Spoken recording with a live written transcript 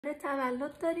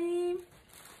تولد داریم.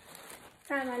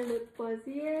 تولد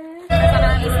بازیه.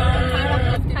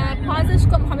 پازش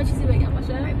کن. میخوام چیزی بگم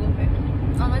باشه.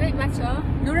 آماده بچه‌ها؟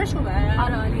 نورش خوبه؟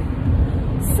 آره عالی.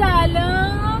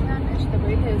 سلام.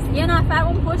 یه نفر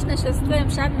اون پشت نشسته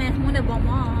امشب مهمونه با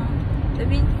ما.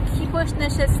 ببین کی پشت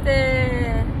نشسته.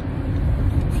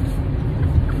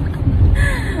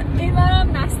 این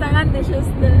برام نستقن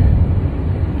نشسته.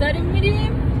 داریم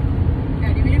میریم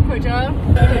کجا؟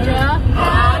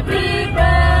 Happy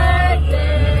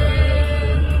birthday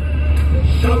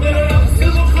شب رقص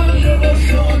و خنده و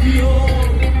شادی و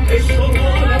عشق و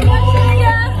حال ما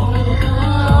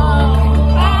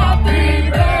Happy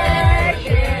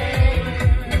birthday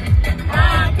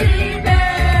Happy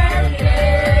birthday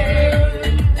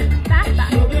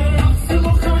شب رقص و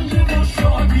خنده و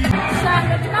شادی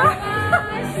سلام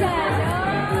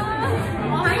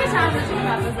آهنگ شرمشون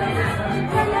رو بزنید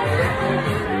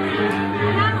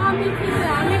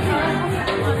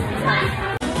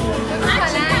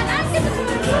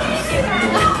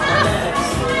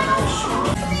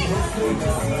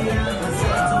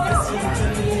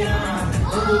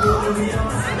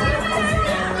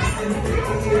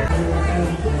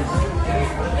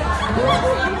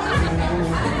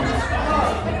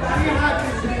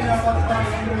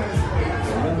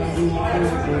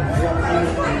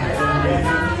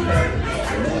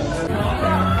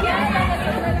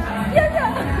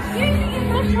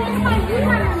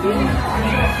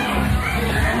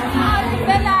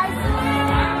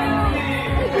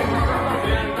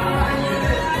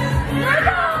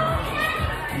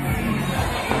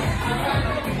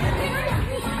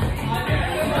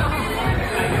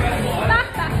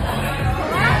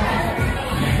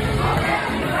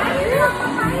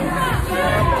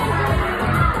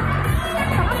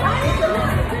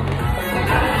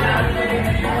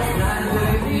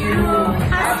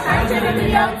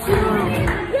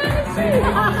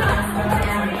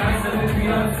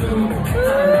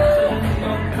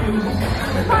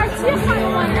پارتی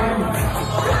خانواده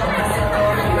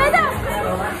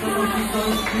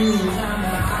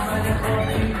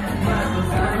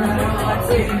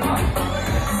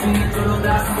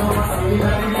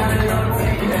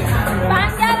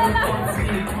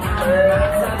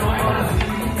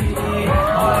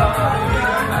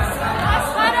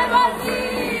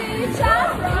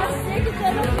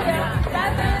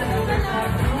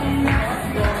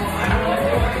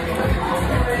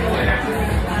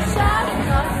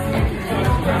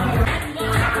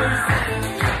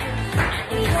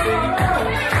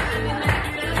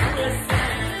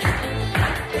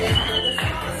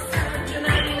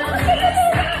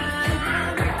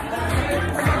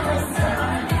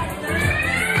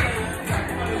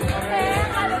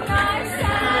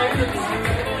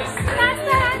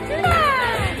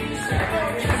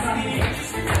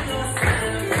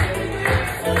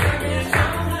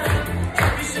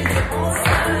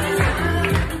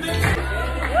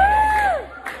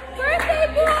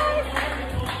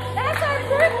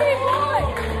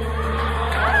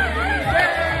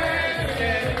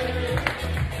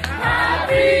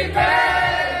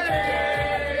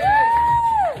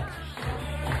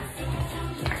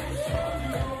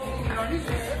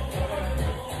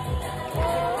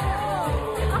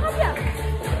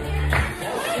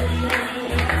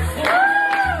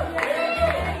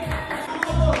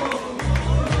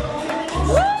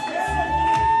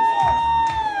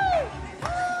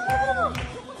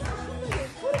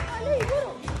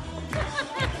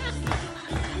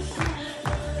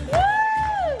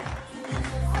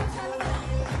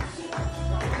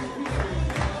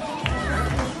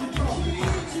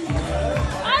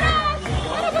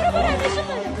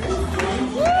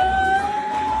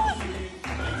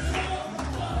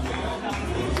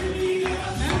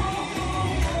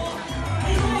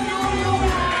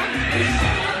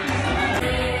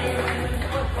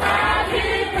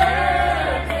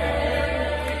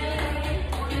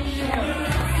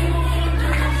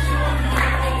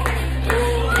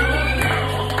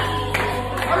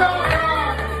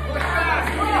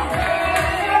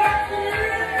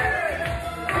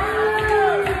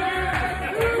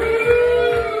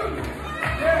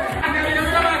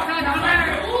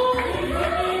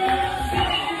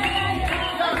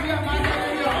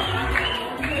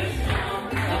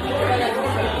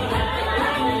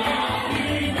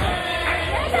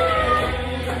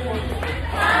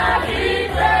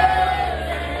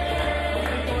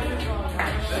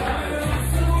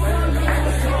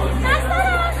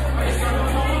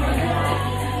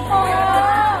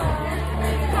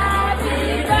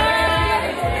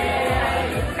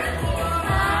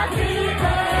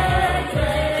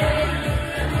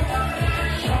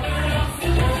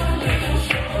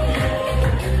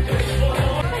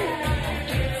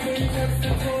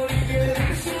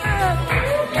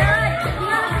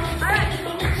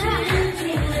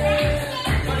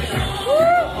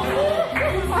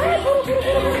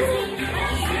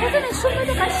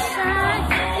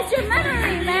It's your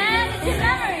memory, man. It's your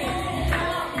memory.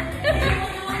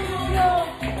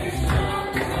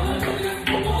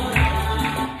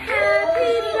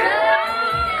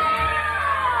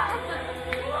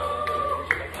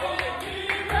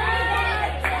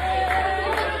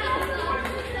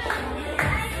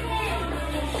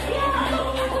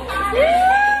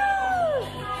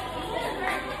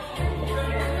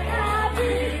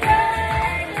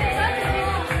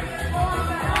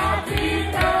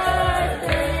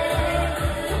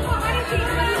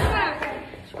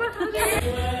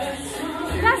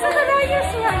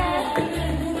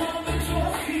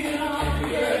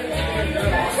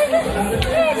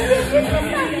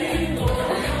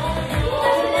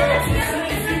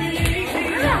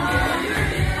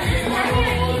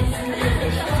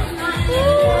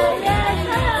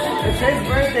 It's his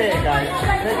birthday, guys.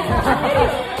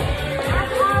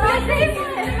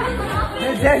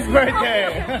 It's his birthday.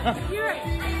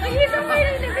 He's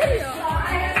invited in the video.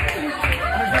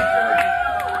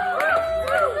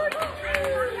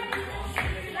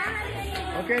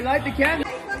 Okay, light the candle. I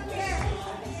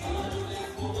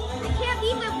can't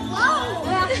even blow.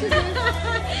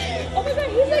 Oh my god,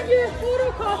 he's like your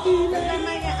photocopy.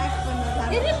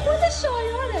 It is for the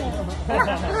شایانه.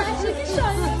 Actually,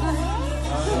 شایانه.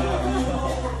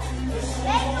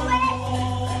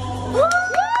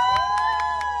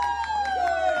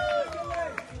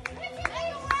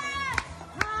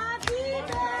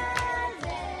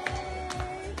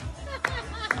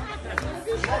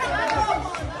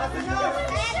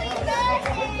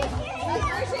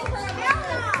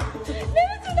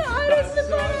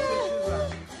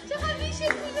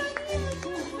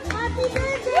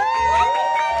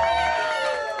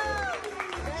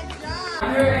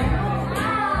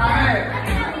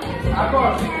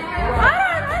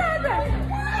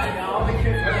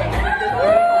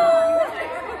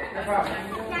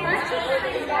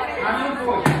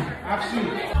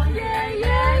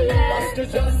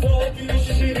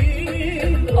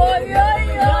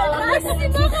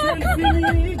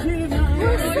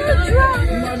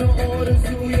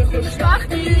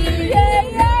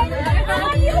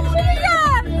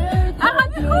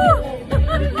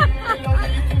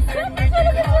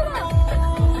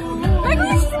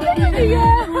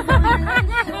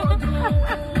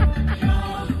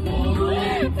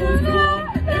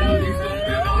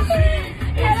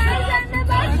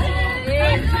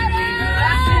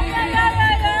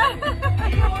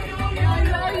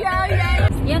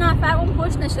 یه نفر اون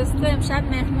پشت نشسته امشب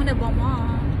مهمونه با ما.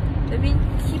 ببین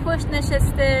کی پشت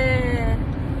نشسته.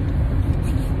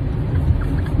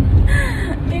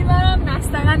 این برام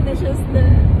نستقن نشسته.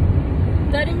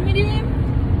 داریم میریم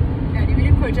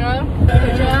کجا؟